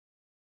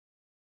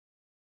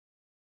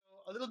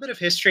A little bit of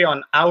history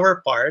on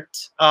our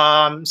part.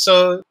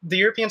 So the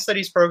European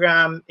Studies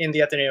program in the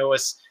Ateneo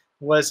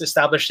was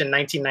established in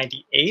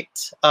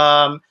 1998.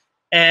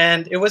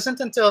 And it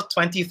wasn't until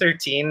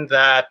 2013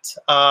 that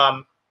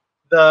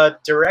the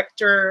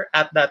director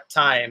at that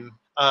time,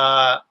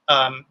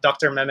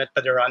 Dr. Mehmet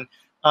Padaran,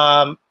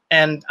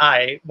 and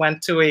I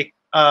went to a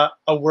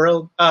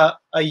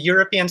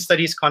European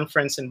Studies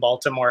conference in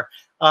Baltimore,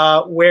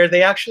 where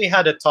they actually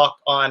had a talk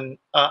on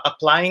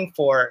applying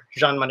for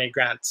Jean Monnet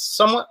grants,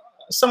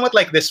 somewhat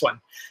like this one.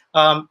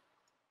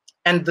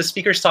 And the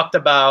speakers talked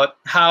about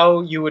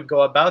how you would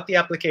go about the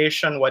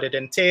application, what it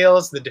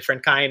entails, the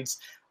different kinds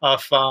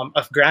of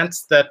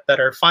grants that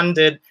are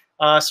funded,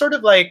 sort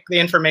of like the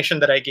information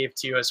that I gave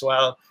to you as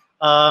well.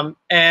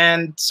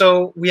 And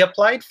so we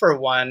applied for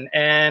one,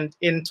 and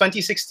in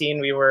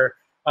 2016 we were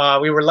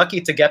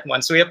lucky to get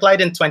one. So we applied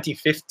in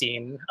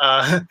 2015.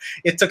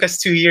 It took us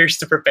 2 years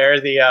to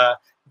prepare the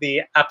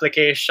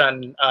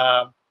application,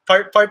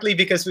 partly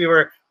because we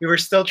were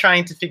still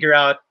trying to figure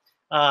out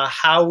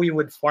how we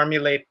would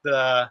formulate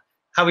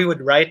how we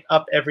would write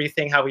up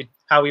everything, how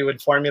we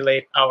would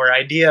formulate our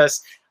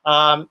ideas.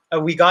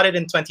 We got it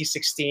in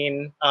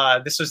 2016.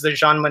 This was the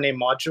Jean Monnet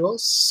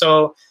modules.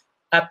 So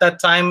at that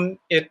time,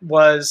 it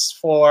was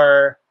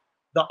for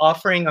the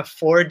offering of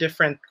 4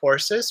 different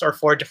courses or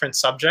 4 different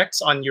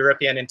subjects on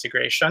European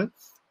integration.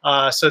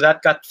 So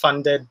that got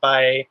funded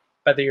by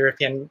the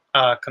European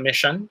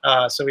Commission.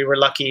 So we were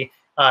lucky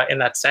in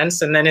that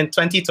sense. And then in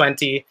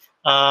 2020,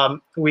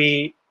 in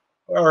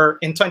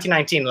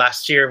 2019,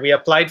 last year, we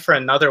applied for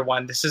another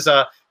one. This is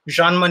a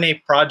Jean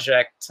Monnet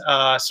project.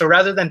 So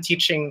rather than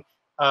teaching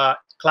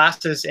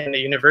classes in the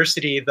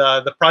university,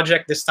 the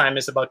project this time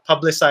is about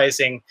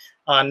publicizing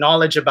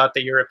knowledge about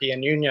the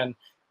European Union.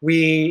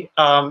 We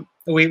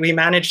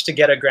managed to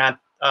get a grant.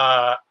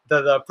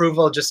 The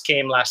approval just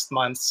came last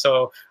month,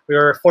 so we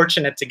were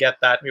fortunate to get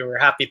that. We were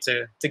happy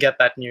to get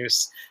that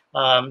news.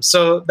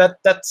 So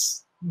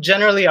that's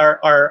generally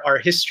our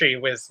history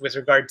with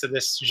regard to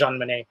this Jean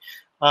Monnet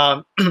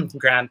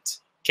grant.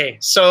 Okay,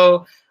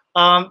 so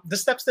the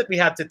steps that we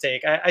had to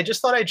take, I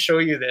just thought I'd show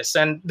you this,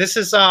 and this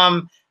is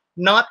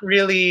not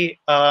really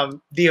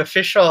the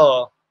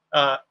official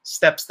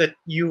steps that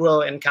you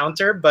will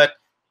encounter, but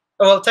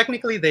well,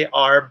 technically they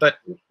are, but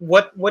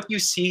what you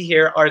see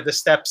here are the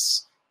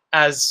steps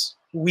as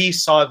we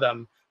saw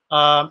them,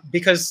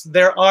 because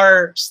there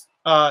are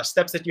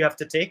steps that you have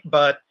to take,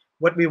 but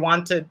what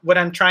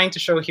I'm trying to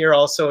show here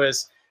also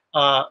is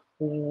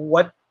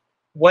what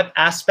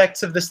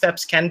aspects of the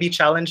steps can be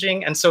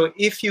challenging. And so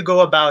if you go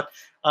about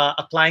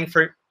applying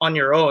on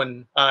your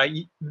own,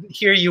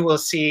 here you will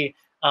see,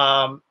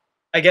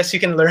 I guess you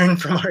can learn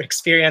from our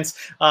experience,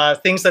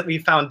 things that we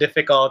found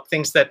difficult,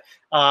 things that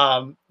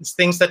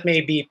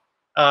may be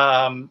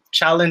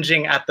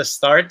challenging at the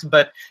start,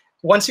 but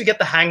once you get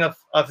the hang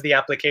of the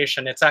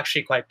application, it's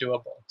actually quite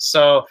doable.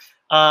 So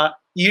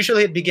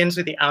usually it begins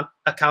with the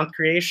account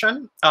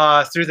creation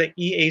through the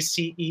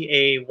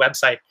EACEA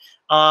website.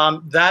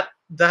 That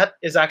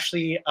is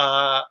actually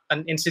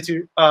an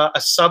institute, a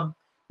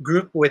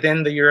subgroup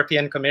within the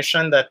European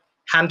Commission that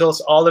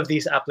handles all of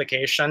these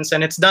applications,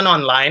 and it's done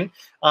online.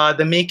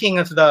 The making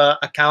of the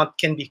account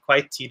can be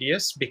quite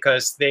tedious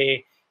because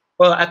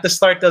at the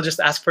start, they'll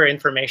just ask for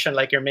information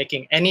like you're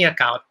making any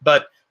account,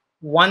 but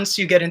once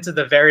you get into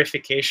the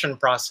verification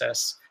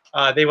process,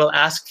 they will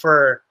ask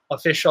for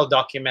official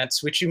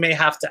documents, which you may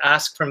have to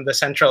ask from the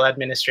central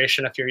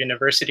administration of your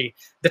university,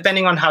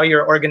 depending on how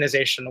your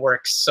organization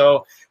works.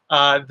 So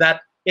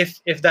that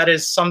if that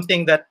is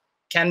something that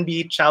can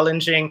be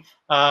challenging,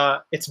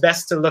 it's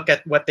best to look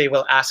at what they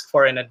will ask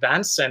for in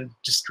advance and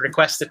just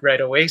request it right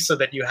away so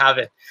that you have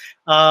it.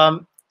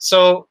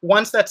 So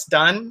once that's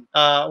done,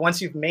 once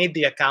you've made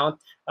the account,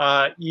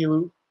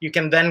 you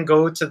can then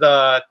go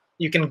to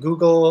you can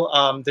Google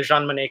the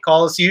Jean Monnet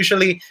calls.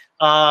 Usually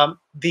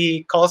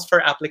the calls for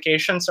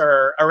applications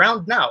are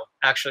around now,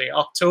 actually,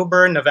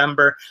 October,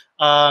 November,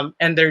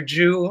 and they're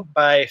due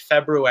by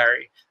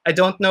February. I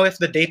don't know if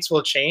the dates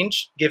will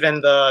change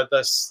given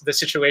the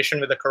situation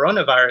with the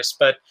coronavirus,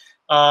 but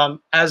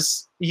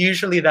as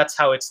usually that's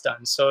how it's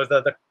done. So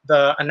the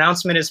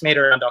announcement is made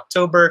around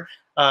October,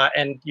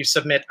 and you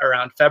submit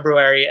around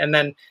February, and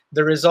then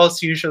the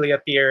results usually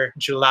appear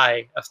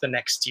July of the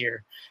next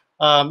year.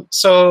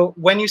 So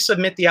when you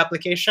submit the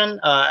application,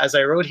 as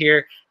I wrote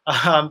here,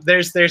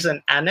 there's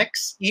an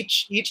annex.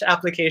 Each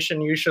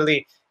application,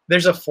 usually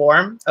there's a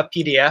form, a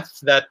PDF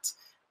that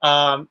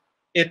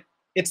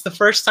it's the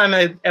first time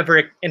I've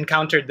ever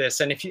encountered this,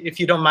 and if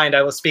you don't mind,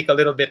 I will speak a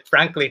little bit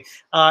frankly.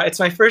 It's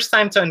my first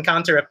time to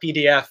encounter a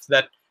PDF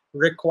that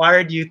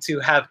required you to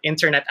have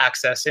internet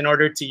access in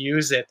order to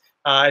use it.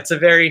 It's a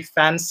very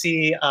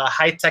fancy,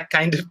 high-tech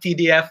kind of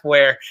PDF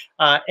where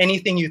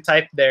anything you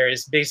type there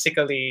is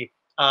basically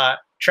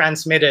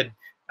transmitted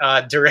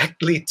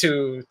directly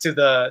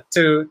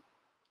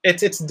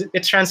it's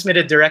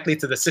transmitted directly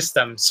to the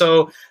system.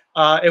 So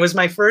it was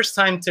my first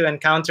time to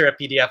encounter a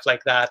PDF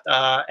like that.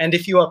 And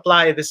if you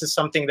apply, this is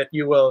something that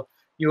you will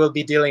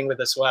be dealing with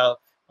as well.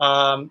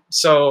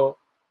 So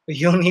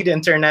you'll need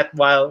internet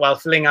while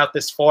filling out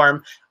this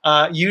form.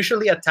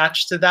 Usually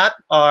attached to that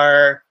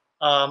are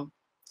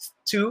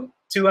two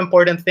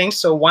important things.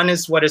 So one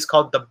is what is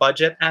called the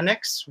budget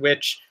annex,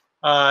 which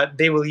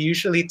they will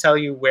usually tell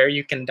you where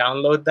you can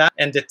download that,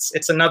 and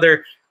it's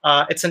another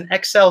it's an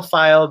Excel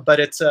file, but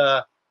it's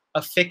a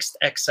fixed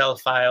Excel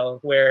file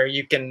where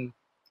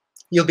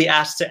you'll be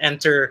asked to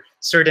enter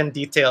certain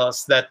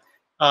details that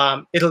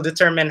it'll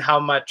determine how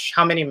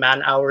many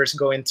man hours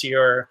go into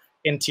your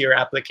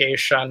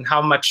application,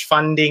 how much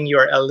funding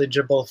you're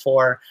eligible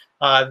for.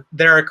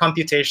 There are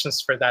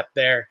computations for that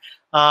there,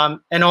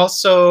 and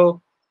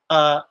also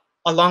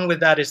along with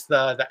that is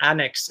the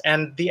annex,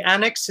 and the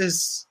annex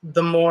is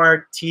the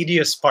more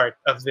tedious part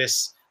of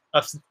this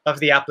of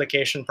the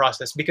application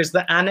process, because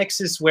the annex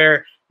is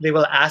where they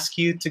will ask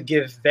you to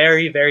give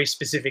very, very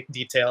specific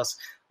details.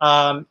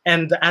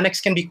 And the annex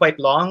can be quite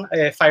long.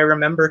 If I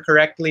remember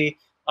correctly,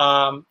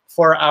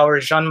 for our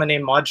Jean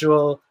Monnet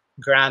module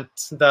grant,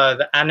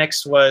 the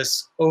annex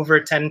was over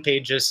 10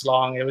 pages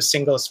long. It was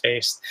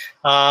single-spaced.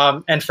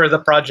 And for the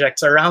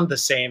projects, around the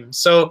same.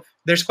 So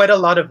there's quite a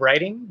lot of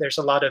writing. There's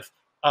a lot of,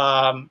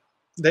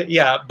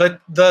 but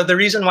the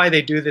reason why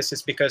they do this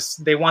is because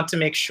they want to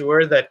make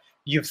sure that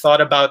you've thought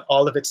about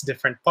all of its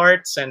different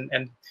parts, and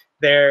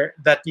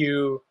that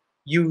you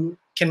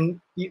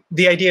can.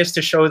 The idea is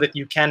to show that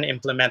you can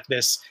implement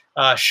this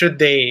should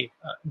they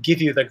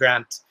give you the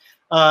grant.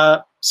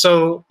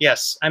 So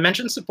yes, I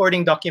mentioned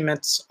supporting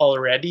documents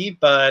already,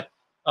 but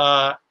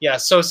yeah.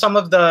 So some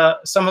of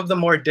the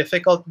more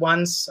difficult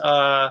ones,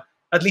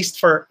 at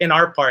least in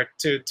our part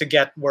to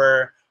get,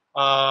 were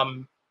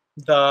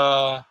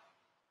the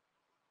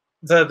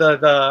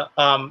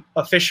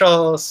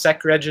official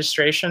SEC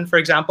registration, for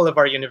example, of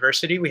our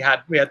university. We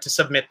had to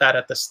submit that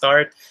at the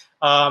start.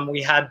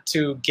 We had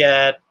to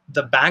get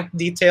the bank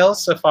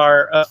details of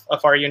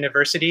our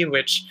university,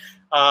 which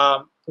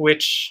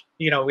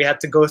we had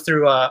to go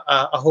through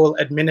a whole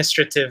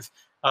administrative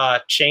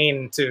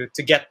chain to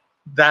get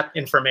that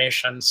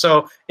information.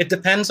 So it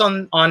depends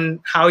on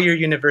how your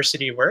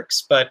university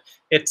works, but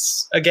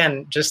it's,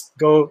 again, just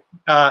go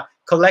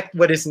collect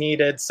what is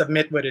needed,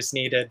 submit what is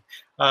needed.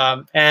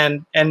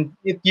 And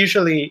it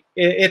usually,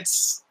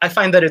 I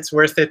find that it's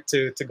worth it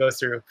to go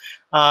through.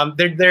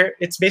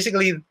 It's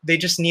basically, they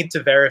just need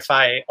to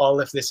verify all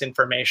of this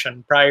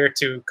information prior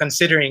to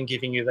considering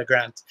giving you the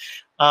grant.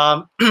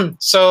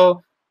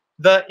 So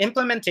the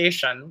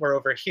implementation, we're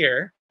over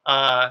here,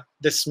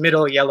 this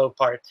middle yellow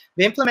part.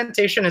 The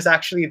implementation is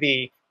actually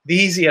the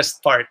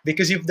easiest part,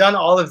 because you've done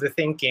all of the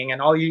thinking,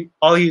 and all you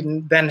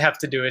then have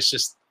to do is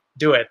just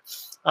do it.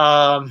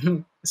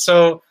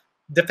 So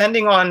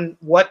depending on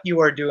what you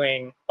are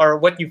doing or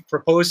what you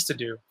propose to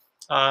do,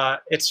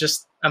 it's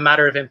just a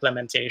matter of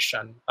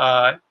implementation.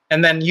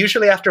 And then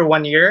usually after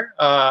 1 year,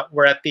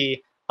 we're at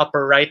the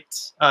upper right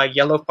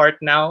yellow part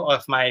now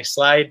of my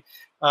slide.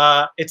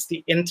 It's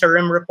the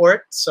interim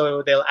report.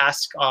 So they'll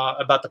ask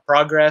about the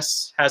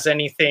progress. Has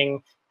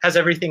everything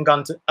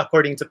gone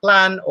according to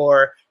plan,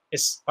 or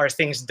are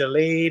things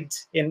delayed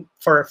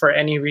for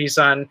any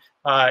reason?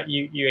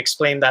 You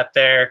explain that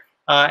there.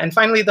 And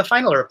finally, the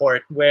final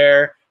report,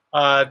 where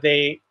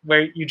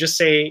you just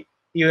say,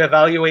 you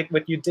evaluate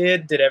what you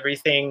did. Did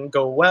everything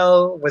go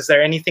well? Was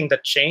there anything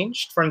that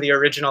changed from the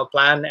original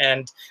plan?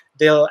 And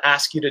they'll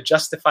ask you to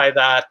justify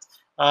that.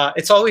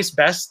 It's always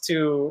best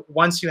to,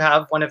 once you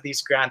have one of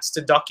these grants,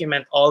 to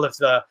document all of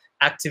the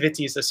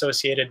activities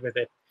associated with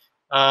it.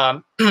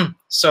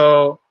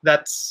 So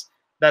that's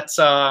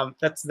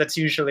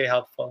usually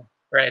helpful,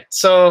 right?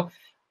 So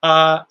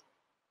my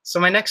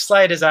next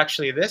slide is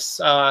actually this.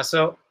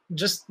 So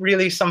just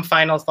really some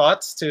final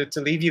thoughts to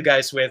leave you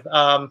guys with.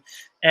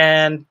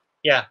 And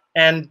yeah,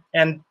 and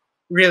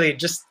really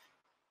just,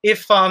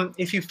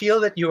 if you feel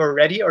that you are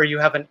ready, or you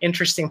have an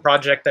interesting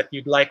project that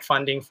you'd like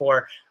funding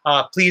for,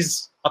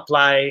 please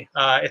apply.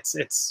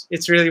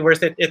 It's really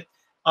worth it.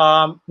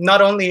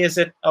 Not only is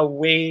it a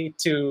way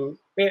to,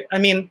 I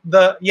mean,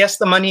 the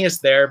money is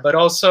there, but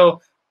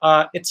also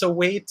it's a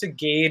way to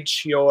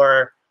gauge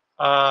the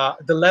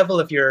level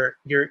of your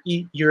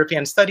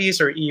European studies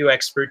or EU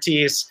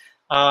expertise,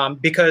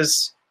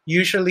 because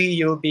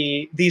usually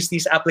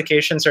these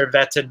applications are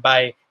vetted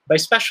by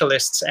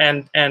specialists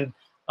and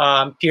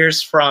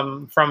peers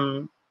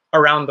from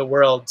around the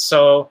world.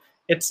 So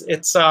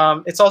it's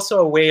also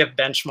a way of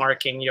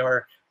benchmarking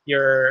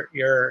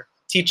your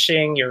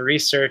teaching, your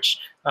research,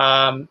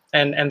 and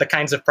the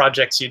kinds of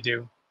projects you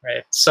do,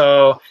 right?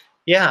 So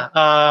yeah,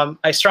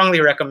 I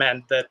strongly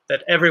recommend that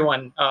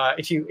everyone,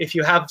 if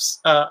you have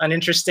an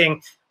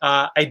interesting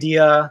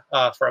idea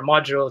for a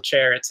module,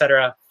 chair,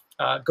 etc.,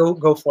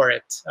 go for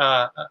it,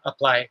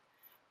 apply.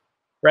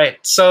 Right.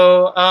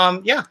 So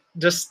yeah,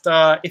 just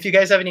if you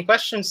guys have any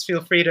questions,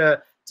 feel free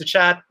to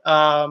chat,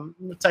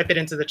 type it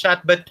into the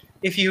chat. But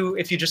if you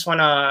just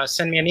want to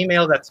send me an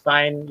email, that's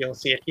fine. You'll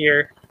see it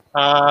here,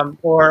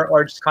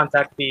 or just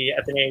contact the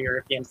Ateneo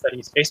European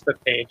Studies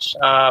Facebook page.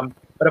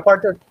 But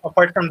apart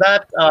from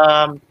that,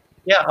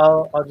 yeah,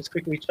 I'll just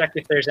quickly check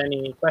if there's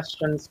any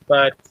questions.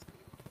 But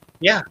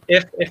yeah,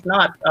 if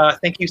not,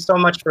 thank you so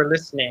much for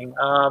listening.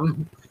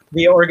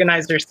 The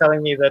organizer is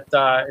telling me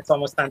that it's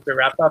almost time to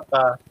wrap up,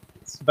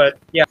 but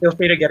yeah, feel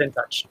free to get in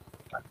touch.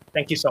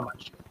 Thank you so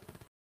much.